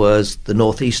sea was the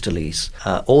northeasterlies.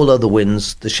 All other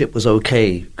winds, the ship was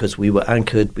okay because we were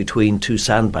anchored between two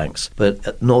sandbanks. But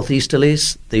at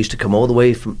northeasterlies, they used to come all the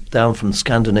way down from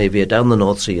Scandinavia, down the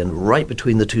North Sea, and right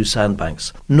between the two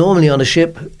sandbanks. Normally on a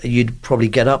ship, you'd probably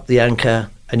get up the anchor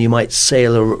and you might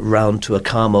sail around to a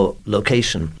calmer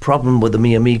location. Problem with the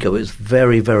Mi Amigo, it was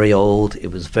very, very old. It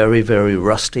was very, very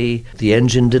rusty. The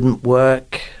engine didn't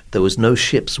work. There was no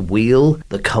ship's wheel.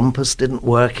 The compass didn't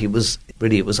work. It was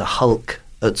a hulk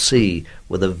at sea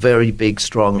with a very big,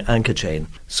 strong anchor chain.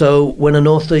 So when a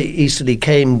northeasterly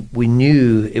came, we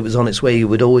knew it was on its way. You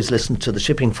would always listen to the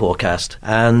shipping forecast,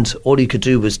 and all you could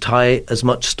do was tie as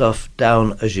much stuff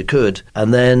down as you could,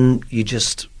 and then you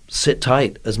just sit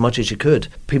tight as much as you could.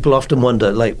 People often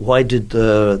wonder, like, why did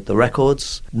the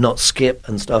records not skip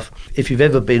and stuff? If you've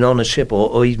ever been on a ship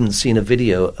or even seen a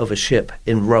video of a ship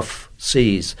in rough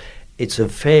seas, it's a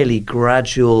fairly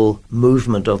gradual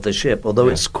movement of the ship. Although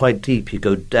it's quite deep, you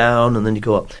go down and then you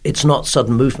go up. It's not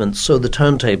sudden movement, so the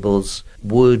turntables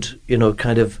would,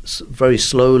 kind of very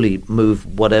slowly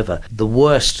move whatever. The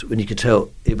worst, when you could tell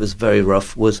it was very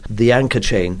rough, was the anchor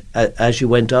chain. As you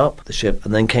went up the ship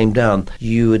and then came down,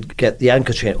 you would get the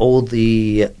anchor chain. All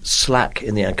the slack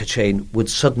in the anchor chain would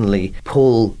suddenly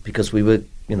pull, because we were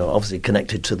obviously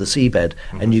connected to the seabed,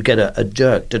 and you get a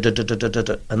jerk,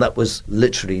 and that was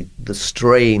literally the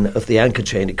strain of the anchor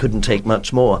chain. It couldn't take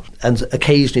much more, and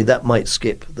occasionally that might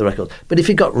skip the record. But if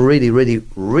it got really, really,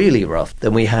 really rough,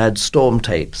 then we had storm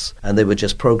tapes, and they were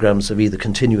just programs of either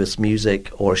continuous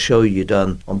music or a show you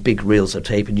done on big reels of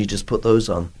tape, and you just put those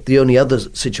on. The only other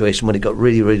situation when it got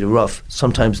really, really rough,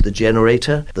 sometimes the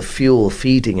generator, the fuel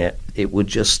feeding it would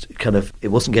just it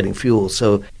wasn't getting fuel,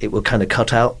 so it would kind of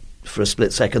cut out for a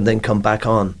split second, then come back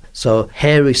on. So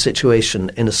hairy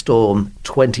situation in a storm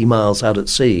 20 miles out at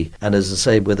sea. And as I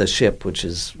say, with a ship which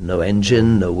is no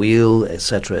engine, no wheel,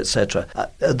 etc., etc.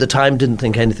 At the time, didn't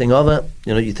think anything of it.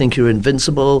 You know, you think you're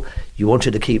invincible. You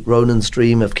wanted to keep Ronan's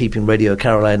dream of keeping Radio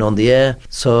Caroline on the air.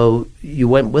 So you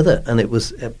went with it, and it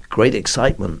was a great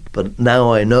excitement. But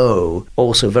now I know,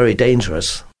 also very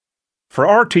dangerous. For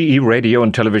RTE radio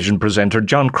and television presenter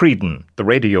John Creedon, the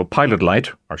radio pilot light,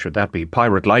 or should that be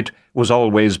pirate light, was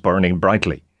always burning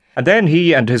brightly. And then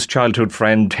he and his childhood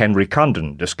friend Henry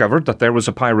Condon discovered that there was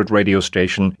a pirate radio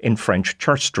station in French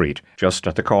Church Street, just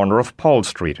at the corner of Paul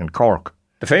Street in Cork.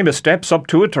 The famous steps up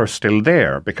to it are still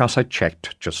there, because I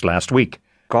checked just last week.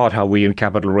 God, how we in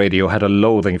Capital Radio had a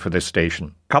loathing for this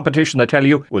station. Competition, I tell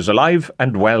you, was alive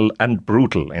and well and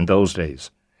brutal in those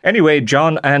days. Anyway,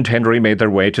 John and Henry made their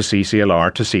way to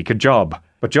CCLR to seek a job.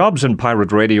 But jobs in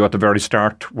pirate radio at the very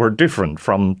start were different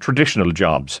from traditional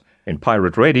jobs. In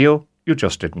pirate radio, you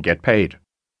just didn't get paid.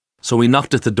 So we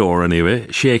knocked at the door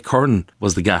anyway. Shay Curran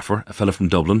was the gaffer, a fella from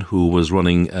Dublin who was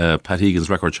running Pat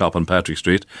Egan's record shop on Patrick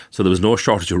Street. So there was no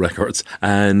shortage of records.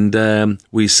 And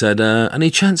we said, any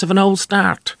chance of an old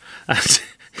start? And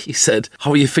he said,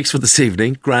 how are you fixed for this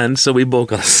evening? Grand. So we both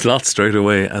got a slot straight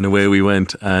away, and away we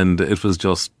went, and it was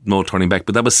just no turning back.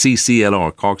 But that was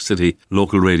CCLR, Cork City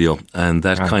Local Radio, and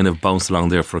that kind of bounced along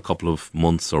there for a couple of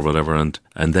months or whatever, and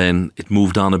then it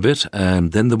moved on a bit.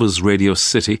 Then there was Radio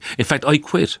City. In fact, I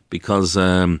quit because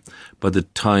by the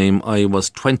time I was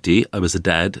 20, I was a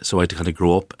dad, so I had to kind of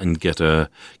grow up and get a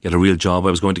real job.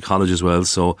 I was going to college as well,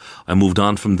 so I moved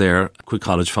on from there, quit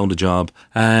college, found a job,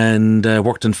 and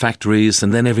worked in factories,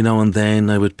 and then every now and then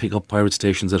I would pick up pirate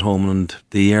stations at home, and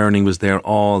the earning was there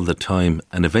all the time.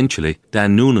 And eventually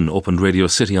Dan Noonan opened Radio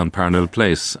City on Parnell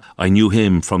Place. I knew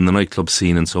him from the nightclub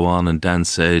scene and so on, and Dan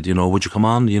said, you know, would you come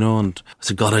on, you know? And I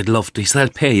said, God, I'd love to. He said, I'll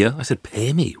pay you. I said,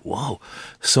 pay me? Wow.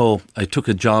 So I took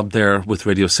a job there with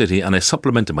Radio City, and I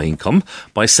supplemented my income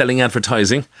by selling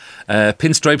advertising,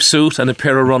 pinstripe suit and a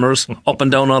pair of runners up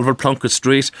and down Oliver Plunkett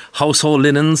Street, household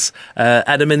linens,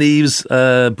 Adam and Eve's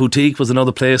boutique was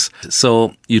another place.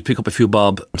 So you'd pick up a few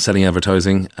bob selling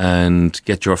advertising and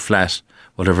get your flat,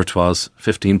 whatever it was,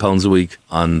 £15 a week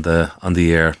on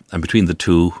the air. And between the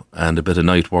two and a bit of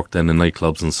night work then in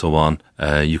nightclubs and so on,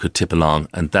 you could tip along.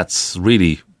 And that's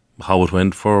really how it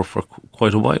went for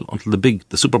quite a while, until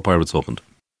the Super Pirates opened.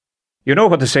 You know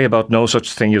what they say about no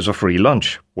such thing as a free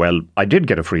lunch? Well, I did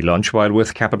get a free lunch while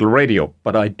with Capital Radio,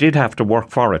 but I did have to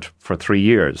work for it for 3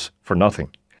 years, for nothing.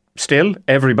 Still,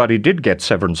 everybody did get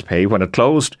severance pay when it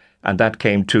closed, and that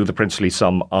came to the princely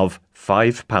sum of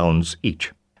 £5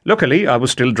 each. Luckily, I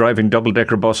was still driving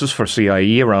double-decker buses for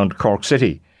CIE around Cork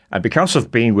City, and because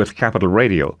of being with Capital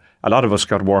Radio, a lot of us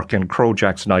got work in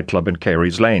Crowjack's nightclub in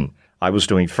Carey's Lane. I was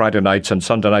doing Friday nights and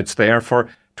Sunday nights there for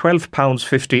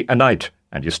 £12.50 a night,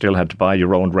 and you still had to buy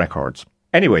your own records.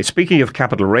 Anyway, speaking of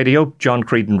Capital Radio, John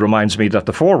Creedon reminds me that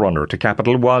the forerunner to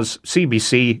Capital was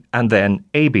CBC and then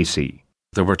ABC.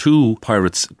 There were two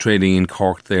pirates trading in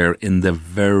Cork there in the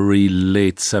very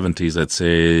late 70s, I'd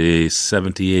say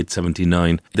 78,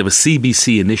 79. There was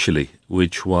CBC initially,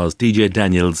 which was DJ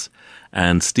Daniels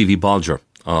and Stevie Bolger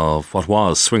of what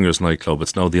was Swingers nightclub.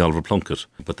 It's now the Oliver Plunkett,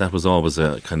 but that was always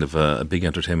a kind of a big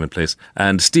entertainment place.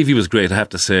 And Stevie was great, I have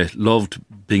to say. Loved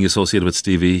being associated with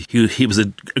Stevie. He was a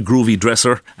groovy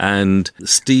dresser, and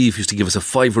Steve used to give us a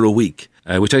 £5 a week,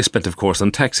 which I spent, of course,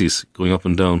 on taxis going up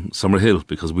and down Summerhill,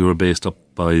 because we were based up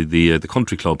by the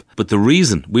country club. But the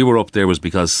reason we were up there was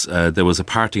because there was a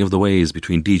parting of the ways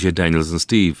between DJ Daniels and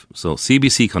Steve. So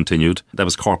CBC continued, that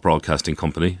was Cork Broadcasting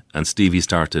Company, and Stevie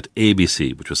started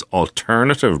ABC, which was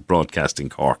Alternative Broadcasting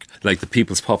Cork. Like the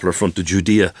People's Popular Front of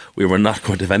Judea, we were not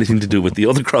going to have anything to do with the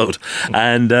other crowd.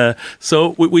 And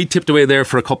so we tipped away there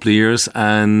for a couple of years,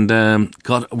 and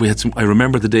we had some. I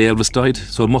remember the day Elvis died,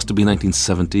 so it must have been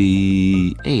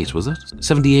 1978, was it?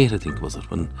 78, I think, was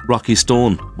it, when Rocky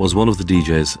Stone was one of the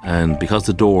DJs, and because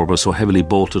the door was so heavily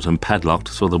bolted and padlocked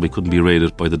so that we couldn't be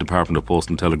raided by the Department of Post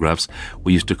and Telegraphs,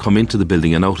 we used to come into the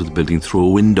building and out of the building through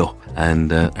a window.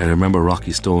 And I remember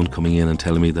Rocky Stone coming in and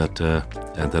telling me that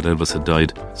Elvis had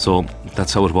died. So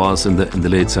that's how it was in the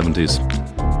late 70s.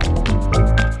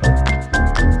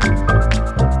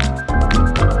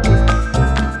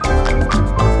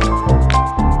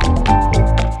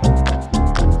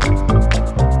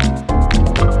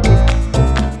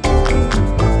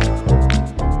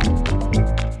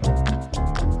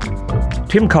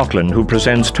 Tim Coughlin, who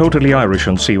presents Totally Irish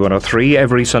on C103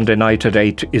 every Sunday night at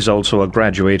 8, is also a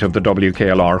graduate of the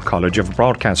WKLR College of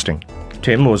Broadcasting.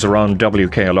 Tim was around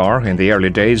WKLR in the early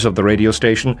days of the radio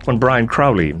station when Brian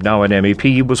Crowley, now an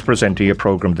MEP, was presenting a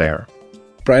programme there.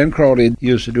 Brian Crowley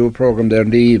used to do a programme there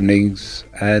in the evenings,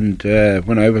 and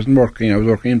when I wasn't working, I was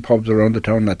working in pubs around the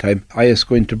town that time. I used to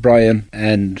go into Brian,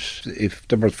 and if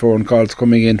there were phone calls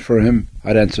coming in for him,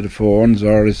 I'd answer the phones,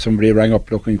 or if somebody rang up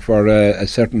looking for a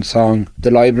certain song.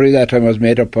 The library that time was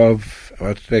made up of,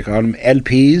 what they call them,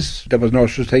 LPs. There was no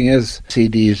such thing as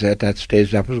CDs at that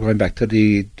stage. That was going back to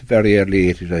the very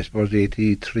early 80s, I suppose,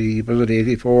 83, was it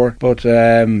 84? But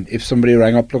if somebody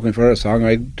rang up looking for a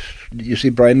song, you see,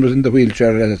 Brian was in the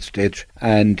wheelchair at that stage,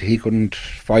 and he couldn't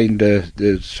find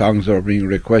the songs that were being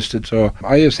requested, so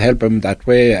I used to help him that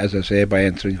way, as I say, by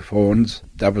answering phones.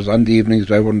 That was on the evenings.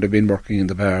 I wouldn't have been working in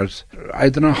the bars. I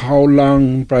don't know how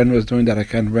long Brian was doing that, I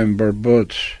can't remember,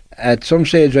 but at some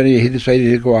stage he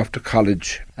decided to go off to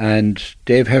college, and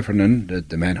Dave Heffernan,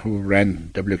 the man who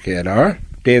ran WKLR,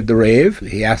 Dave the Rave,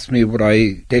 he asked me would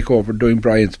I take over doing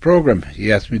Brian's programme.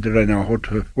 He asked me did I know how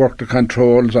to work the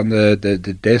controls on the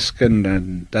desk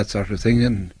and that sort of thing,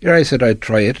 and here I said I'd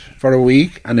try it for a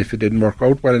week, and if it didn't work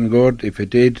out, well and good. If it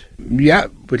did, yeah,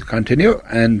 we'll continue,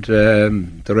 and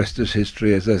the rest is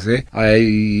history, as I say.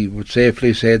 I would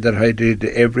safely say that I did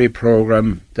every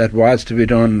programme that was to be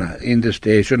done in the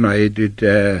station. I did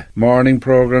morning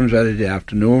programmes, I did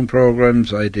afternoon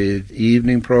programmes, I did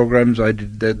evening programmes, I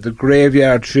did the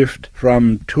graveyard shift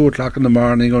from 2 o'clock in the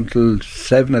morning until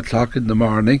 7 o'clock in the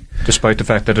morning. Despite the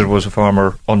fact that it was a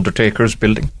former undertaker's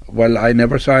building? Well, I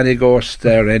never saw any ghosts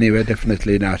there anyway,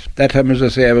 definitely not. That time, as I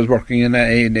say, I was working in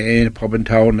a pub in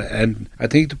town, and I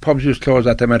think the pubs used to close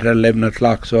that time at 11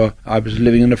 o'clock, so I was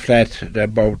living in a flat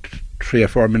about 3 or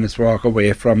 4 minutes walk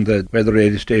away from where the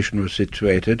radio station was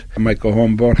situated. I might go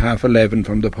home about 11:30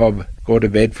 from the pub, go to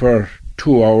bed for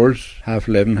 2 hours,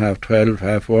 11:30, 12:30,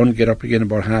 1:30, get up again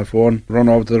about 1:30, run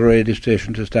over to the radio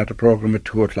station to start a programme at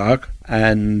 2 o'clock,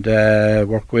 and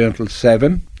work away until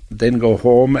 7, then go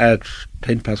home at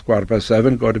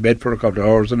 7:10, go to bed for a couple of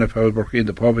hours, and if I was working in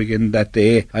the pub again that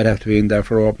day, I'd have to be in there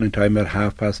for opening time at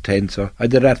 10:30. So I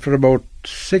did that for about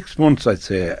 6 months, I'd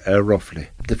say, roughly.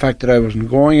 The fact that I wasn't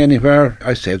going anywhere,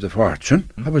 I saved a fortune.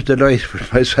 I was delighted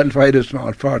with myself. I had a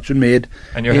small fortune made.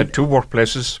 And you had 2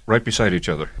 workplaces right beside each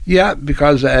other? Yeah,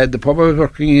 because the pub I was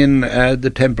working in,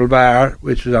 the Temple Bar,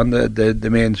 which was on the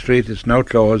main street, it's now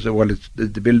closed. Well,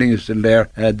 the building is still there.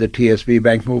 The TSB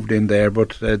Bank moved in there,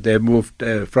 but they moved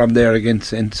from there again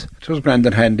since. It was grand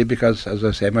and handy because, as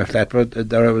I say, my flat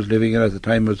there I was living in at the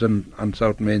time was on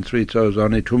South Main Street, so I was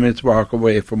only 2 minutes walk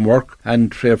away from work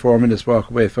and 3 or 4 minutes walk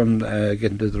away from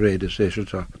getting to the radio station,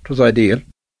 so it was ideal.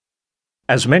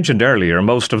 As mentioned earlier,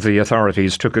 most of the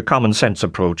authorities took a common-sense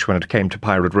approach when it came to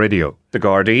pirate radio. The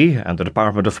Gardaí and the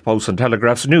Department of Posts and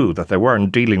Telegraphs knew that they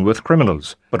weren't dealing with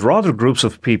criminals, but rather groups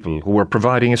of people who were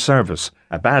providing a service,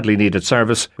 a badly needed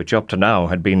service which up to now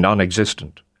had been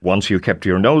non-existent. Once you kept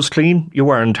your nose clean, you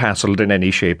weren't hassled in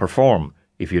any shape or form.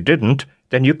 If you didn't,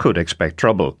 then you could expect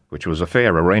trouble, which was a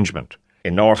fair arrangement.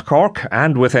 In North Cork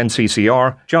and with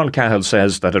NCCR, John Cahill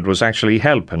says that it was actually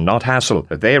help and not hassle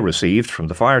that they received from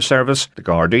the Fire Service, the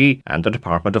Gardaí and the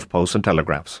Department of Posts and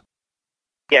Telegraphs.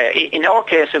 Yeah, in our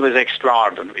case it was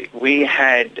extraordinary. We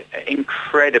had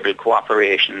incredible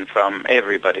cooperation from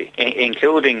everybody,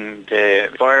 including the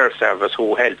fire service,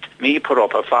 who helped me put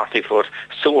up a 40-foot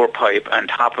sewer pipe on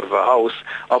top of a house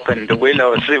up in the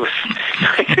Willows. It was,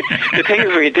 the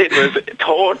things we did was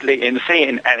totally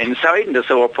insane, and inside the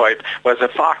sewer pipe was a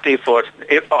 40-foot,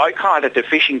 I called it the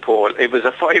fishing pole. It was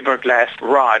a fiberglass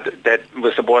rod that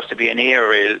was supposed to be an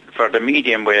aerial for the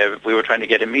medium wave. We were trying to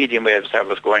get a medium wave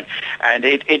service going, and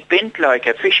it bent like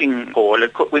a fishing pole.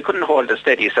 We couldn't hold it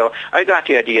steady, so I got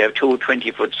the idea of 2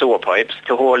 20-foot sewer pipes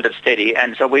to hold it steady,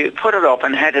 and so we put it up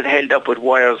and had it held up with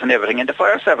wires and everything, and the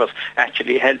fire service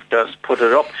actually helped us put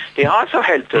it up. They also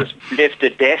helped us lift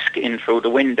the desk in through the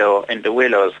window in the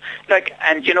Willows.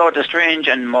 And you know, the strange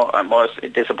and most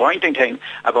disappointing thing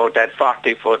about that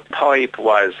 40-foot pipe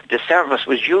was the service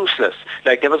was useless.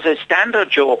 There was a standard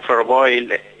joke for a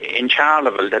while in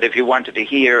Charleville that if you wanted to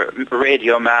hear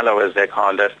Radio Mallow, as they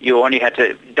called it, you only had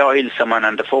to dial someone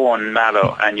on the phone,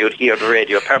 Mallow, and you'd hear the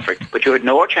radio perfect. But you had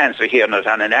no chance of hearing it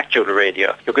on an actual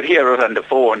radio. You could hear it on the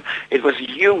phone. It was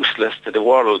useless to the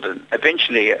world, and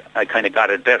eventually I kind of got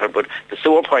it better, but the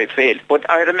sewer pipe failed. But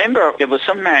I remember there was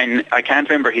some man, I can't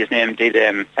remember his name, did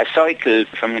a cycle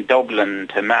from Dublin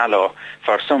to Mallow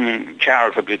for some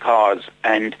charitable cause,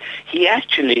 and he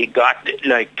actually got,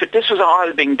 this was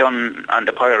all being done on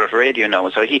the pirate radio now,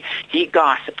 so he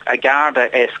got a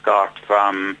Garda escort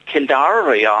from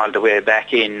Kildare all the way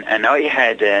back in, and I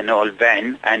had an old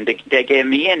van, and they gave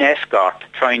me an escort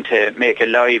trying to make a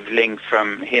live link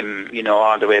from him,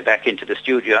 all the way back into the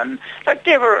studio. And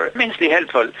they were immensely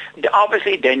helpful.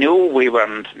 Obviously, they knew we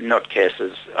weren't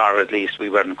nutcases, or at least we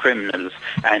weren't criminals,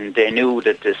 and they knew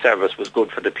that the service was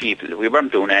good for the people. We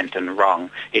weren't doing anything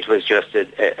wrong. It was just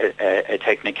a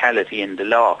technicality in the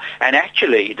law. And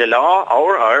actually, the law,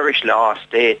 our Irish law,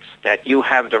 states that you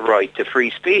have the right to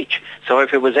free speech. So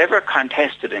if it was ever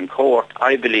contested in court,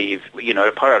 I believe,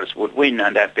 the pirates would win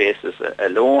on that basis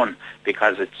alone,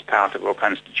 because it's part of our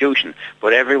constitution.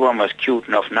 But everyone was cute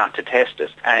enough not to test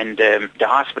it. And the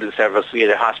hospital service, we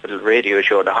had a hospital radio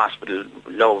show. The hospital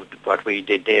loved what we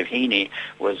did. Dave Heaney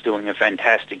was doing a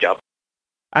fantastic job.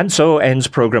 And so ends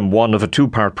programme 1 of a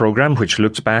 2-part programme which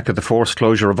looks back at the forced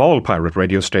closure of all pirate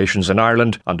radio stations in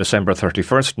Ireland on December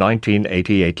 31st,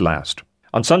 1988 last.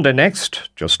 On Sunday next,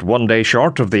 just one day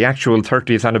short of the actual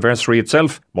 30th anniversary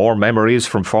itself, more memories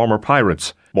from former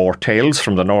pirates, more tales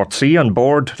from the North Sea on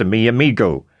board the Mi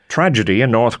Amigo, tragedy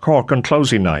in North Cork on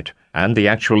closing night, and the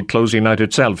actual closing night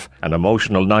itself, an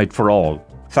emotional night for all.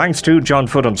 Thanks to John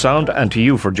Foot on sound and to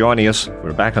you for joining us.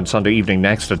 We're back on Sunday evening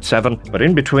next at 7, but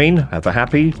in between, have a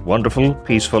happy, wonderful,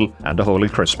 peaceful and a holy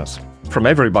Christmas. From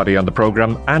everybody on the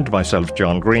programme and myself,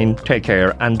 John Green, take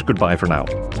care and goodbye for now.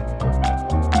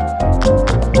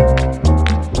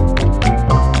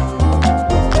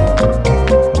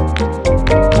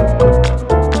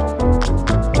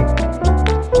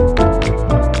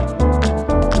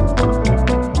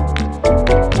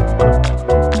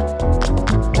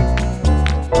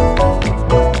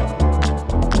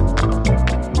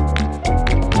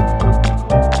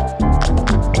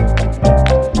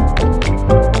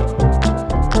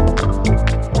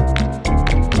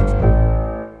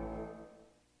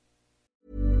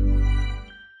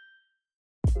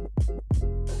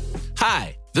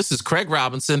 Hi, this is Craig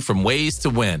Robinson from Ways to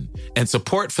Win, and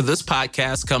support for this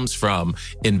podcast comes from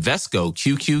Invesco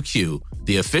QQQ,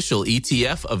 the official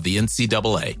ETF of the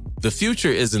NCAA. The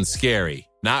future isn't scary.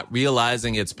 Not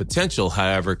realizing its potential,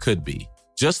 however, could be.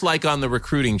 Just like on the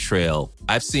recruiting trail,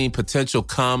 I've seen potential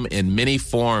come in many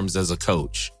forms as a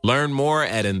coach. Learn more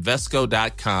at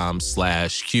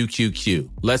Invesco.com/QQQ.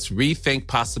 Let's rethink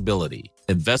possibility.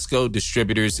 Invesco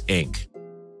Distributors, Inc.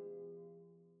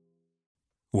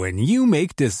 When you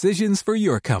make decisions for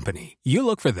your company, you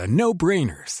look for the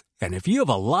no-brainers. And if you have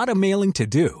a lot of mailing to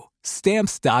do,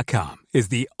 Stamps.com is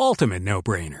the ultimate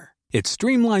no-brainer. It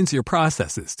streamlines your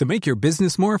processes to make your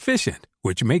business more efficient,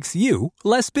 which makes you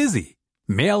less busy.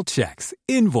 Mail checks,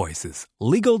 invoices,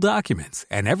 legal documents,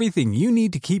 and everything you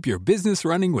need to keep your business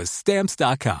running with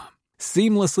Stamps.com.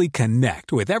 Seamlessly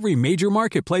connect with every major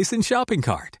marketplace and shopping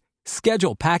cart.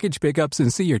 Schedule package pickups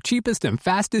and see your cheapest and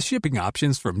fastest shipping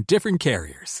options from different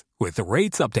carriers, with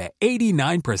rates up to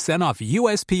 89% off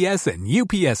USPS and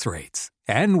UPS rates.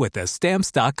 And with the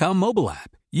Stamps.com mobile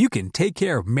app, you can take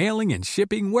care of mailing and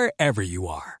shipping wherever you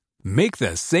are. Make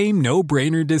the same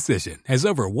no-brainer decision as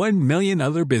over 1 million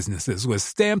other businesses with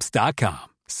Stamps.com.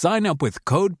 Sign up with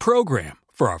code PROGRAM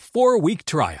for a 4-week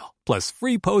trial, plus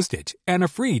free postage and a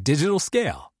free digital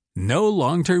scale. No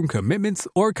long-term commitments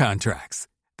or contracts.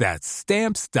 That's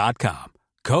Stamps.com.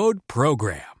 Code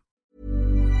PROGRAM.